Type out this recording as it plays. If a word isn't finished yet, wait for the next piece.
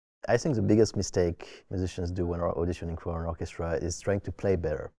I think the biggest mistake musicians do when are auditioning for an orchestra is trying to play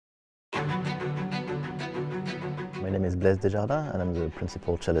better. My name is Blaise Déjardin and I'm the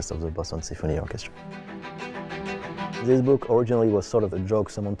principal cellist of the Boston Symphony Orchestra. This book originally was sort of a joke.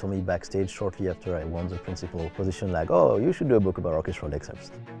 Someone told me backstage shortly after I won the principal position, like, oh, you should do a book about orchestral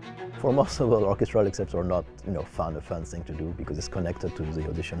excerpts. For most of us, orchestral excerpts are not, a fun thing to do because it's connected to the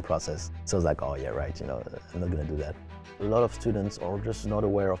audition process. So it's like, oh yeah, right, I'm not gonna do that. A lot of students are just not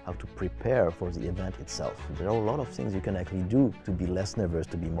aware of how to prepare for the event itself. There are a lot of things you can actually do to be less nervous,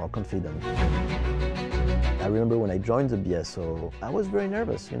 to be more confident. I remember when I joined the BSO, I was very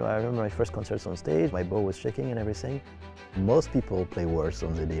nervous. I remember my first concerts on stage, my bow was shaking and everything. Most people play worse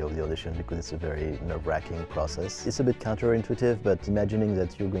on the day of the audition because it's a very nerve-wracking process. It's a bit counterintuitive, but imagining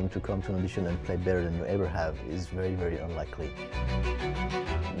that you're going to come to an audition and play better than you ever have is very, very unlikely.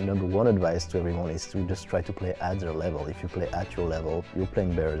 Number one advice to everyone is to just try to play at their level. If you play at your level, you're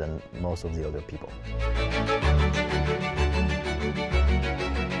playing better than most of the other people.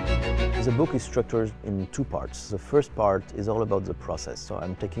 The book is structured in two parts. The first part is all about the process. So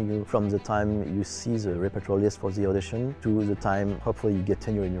I'm taking you from the time you see the repertoire list for the audition to the time, hopefully, you get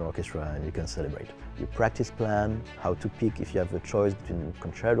tenure in your orchestra and you can celebrate. You practice plan, how to pick if you have a choice between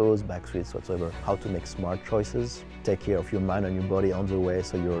concertos, back suites, whatsoever, how to make smart choices, take care of your mind and your body on the way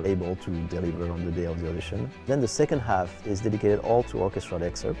so you're able to deliver on the day of the audition. Then the second half is dedicated all to orchestral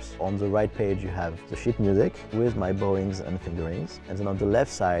excerpts. On the right page you have the sheet music with my bowings and fingerings, and then on the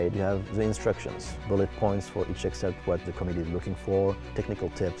left side you have the instructions, bullet points for each excerpt, what the committee is looking for, technical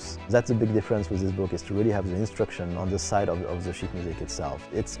tips. That's a big difference with this book, is to really have the instruction on the side of the sheet music itself.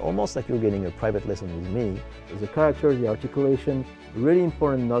 It's almost like you're getting a private lesson with me. The character, the articulation, really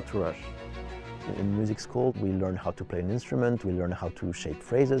important not to rush. In music school, we learn how to play an instrument, we learn how to shape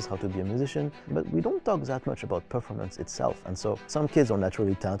phrases, how to be a musician, but we don't talk that much about performance itself. And so some kids are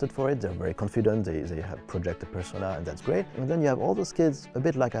naturally talented for it, they're very confident, they have project a persona, and that's great. And then you have all those kids, a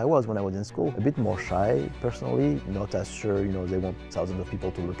bit like I was when I was in school, a bit more shy personally, not as sure, they want thousands of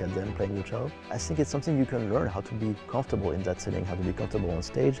people to look at them playing the cello. I think it's something you can learn, how to be comfortable in that setting, how to be comfortable on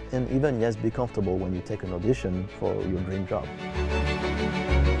stage, and even, yes, be comfortable when you take an audition for your dream job.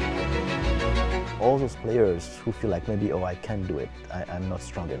 All those players who feel like maybe, oh, I can't do it, I'm not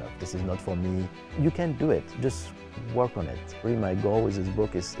strong enough, this is not for me. You can do it, just work on it. Really, my goal with this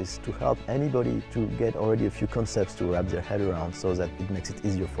book is to help anybody to get already a few concepts to wrap their head around so that it makes it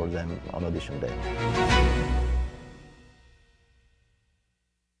easier for them on audition day.